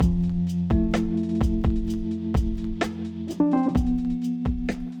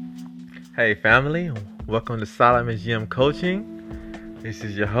Hey family, welcome to Solomon Gym Coaching. This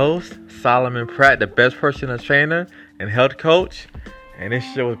is your host, Solomon Pratt, the best personal trainer and health coach. And this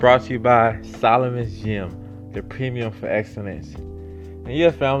show is brought to you by Solomon's Gym, the premium for excellence. And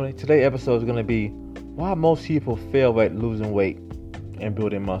yeah, family, today's episode is going to be why most people fail at losing weight and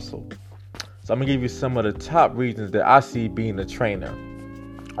building muscle. So I'm going to give you some of the top reasons that I see being a trainer.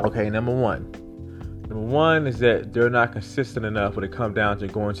 Okay, number one is that they're not consistent enough when it comes down to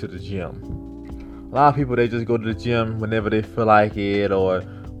going to the gym. A lot of people, they just go to the gym whenever they feel like it, or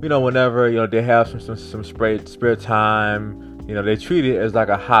whenever they have some spare time. They treat it as like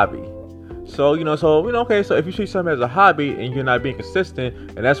a hobby. So so if you treat something as a hobby and you're not being consistent,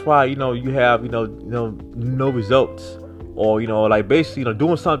 and that's why you have no results, or basically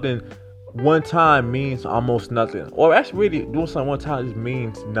doing something one time means almost nothing, or actually really doing something one time just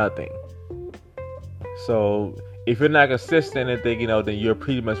means nothing. So if you're not consistent and then you're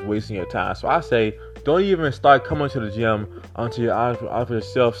pretty much wasting your time. So I say, don't even start coming to the gym until you're honest with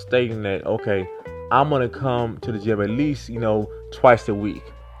yourself, stating that, okay, I'm going to come to the gym at least, twice a week.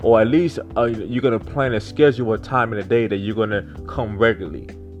 Or at least you're going to plan a schedule of time in the day that you're going to come regularly.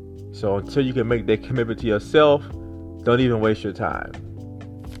 So until you can make that commitment to yourself, don't even waste your time.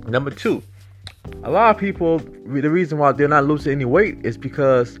 Number two, a lot of people, the reason why they're not losing any weight is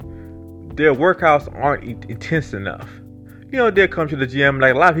because their workouts aren't intense enough. They'll come to the gym.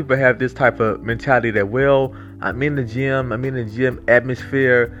 Like a lot of people have this type of mentality that, well, I'm in the gym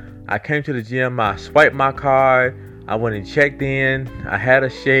atmosphere. I came to the gym, I swiped my card, I went and checked in, I had a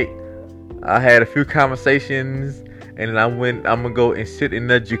shake, I had a few conversations, and then I'm gonna go and sit in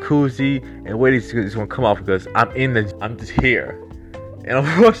the jacuzzi and wait until it's gonna come off because I'm just here. And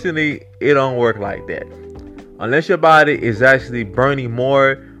unfortunately, it don't work like that. Unless your body is actually burning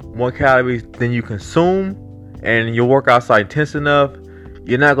more calories than you consume, and your workouts are intense enough,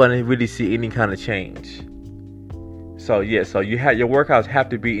 you're not going to really see any kind of change. So your workouts have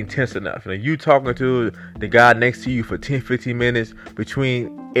to be intense enough. You talking to the guy next to you for 10-15 minutes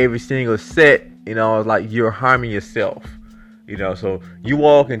between every single set, it's like you're harming yourself. So you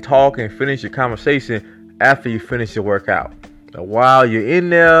walk and talk and finish your conversation after you finish your workout. So while you're in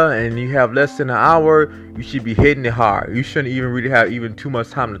there and you have less than an hour, you should be hitting it hard. You shouldn't even really have even too much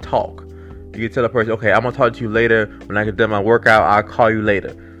time to talk. You can tell the person, okay, I'm going to talk to you later. When I get done my workout, I'll call you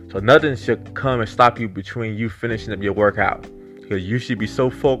later. So nothing should come and stop you between you finishing up your workout. Because you should be so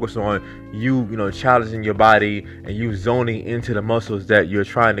focused on you challenging your body and you zoning into the muscles that you're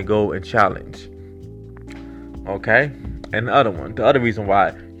trying to go and challenge. Okay? And the other reason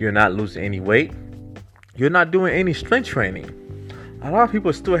why you're not losing any weight, you're not doing any strength training. A lot of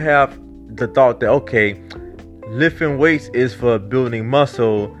people still have the thought that, okay, lifting weights is for building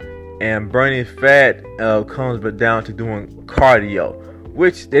muscle and burning fat comes but down to doing cardio,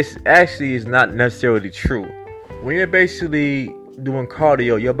 which this actually is not necessarily true. When you're basically doing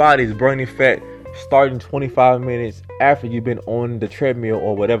cardio, your body is burning fat starting 25 minutes after you've been on the treadmill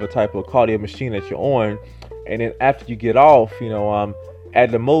or whatever type of cardio machine that you're on. And then after you get off, at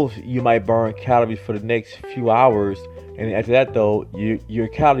the most, you might burn calories for the next few hours. And after that, though, your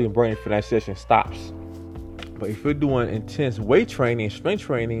calorie burning for that session stops. But if you're doing intense weight training, strength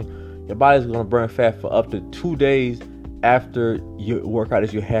training, your body's going to burn fat for up to 2 days after your workout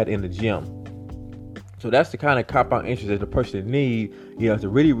that you had in the gym. So that's the kind of compound interest that the person needs, to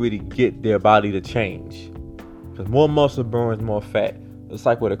really, really get their body to change. Because more muscle burns more fat. It's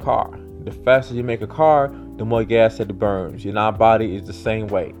like with a car. The faster you make a car, the more gas that it burns. Our body is the same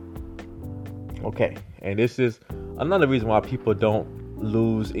way. Okay, and this is another reason why people don't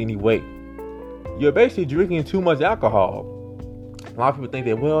lose any weight. You're basically drinking too much alcohol. A lot of people think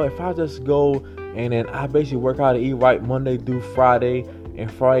that, well, if I just go and then I basically work out and eat right Monday through Friday,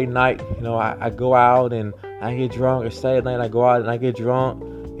 and Friday night, I go out and I get drunk, or Saturday night I go out and I get drunk,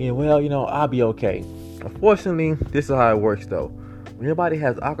 and I'll be okay. Unfortunately, this is how it works though. When your body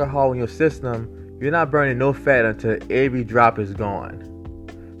has alcohol in your system, you're not burning no fat until every drop is gone.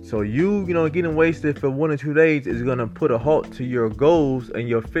 So getting wasted for 1 or 2 days is gonna put a halt to your goals and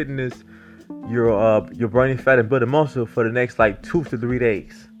your fitness, your burning fat and building muscle for the next 2 to 3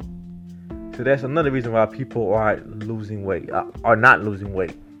 days. So that's another reason why people are not losing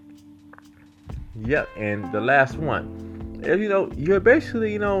weight. Yep, and the last one, you're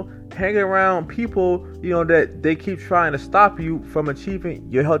basically hanging around people that they keep trying to stop you from achieving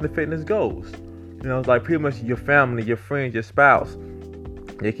your health and fitness goals. It's like pretty much your family, your friends, your spouse.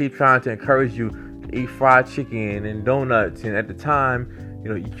 They keep trying to encourage you to eat fried chicken and donuts, and at the time,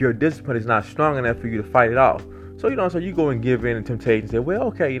 your discipline is not strong enough for you to fight it off. So, so you go and give in to temptation and say, well,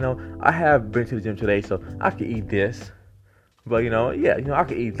 okay, I have been to the gym today, so I can eat this. But, I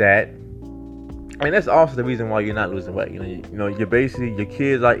can eat that. And that's also the reason why you're not losing weight. You're basically, your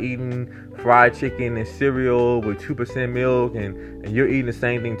kids are eating fried chicken and cereal with 2% milk, and you're eating the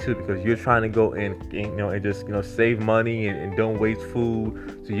same thing too, because you're trying to go and just save money and don't waste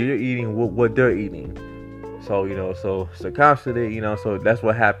food. So you're eating what they're eating. So so constantly, so that's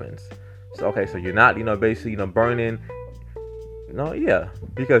what happens. So okay, so you're not basically burning.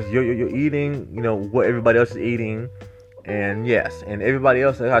 Because you're eating what everybody else is eating, and yes, and everybody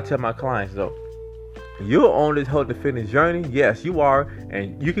else. I tell my clients though, you're on this health and fitness journey. Yes, you are,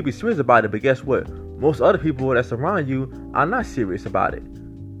 and you can be serious about it. But guess what? Most other people that's around you are not serious about it.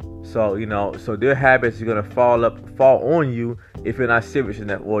 So so their habits are gonna fall on you if you're not serious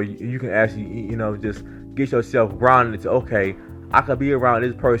enough, or you can actually just get yourself grounded to, okay, I could be around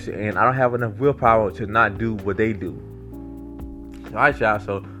this person and I don't have enough willpower to not do what they do. Alright, y'all.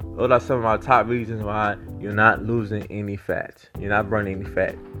 So those are some of my top reasons why you're not losing any fat. You're not burning any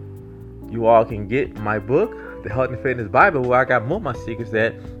fat. You all can get my book, The Health and Fitness Bible, where I got more of my secrets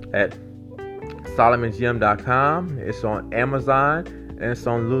at SolomonGym.com. It's on Amazon and it's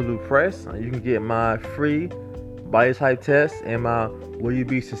on Lulu Press. You can get my free body type test and my Will You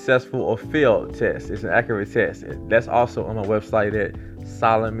Be Successful or Fail test. It's an accurate test. That's also on my website at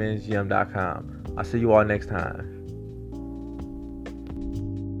SolomonGym.com. I'll see you all next time.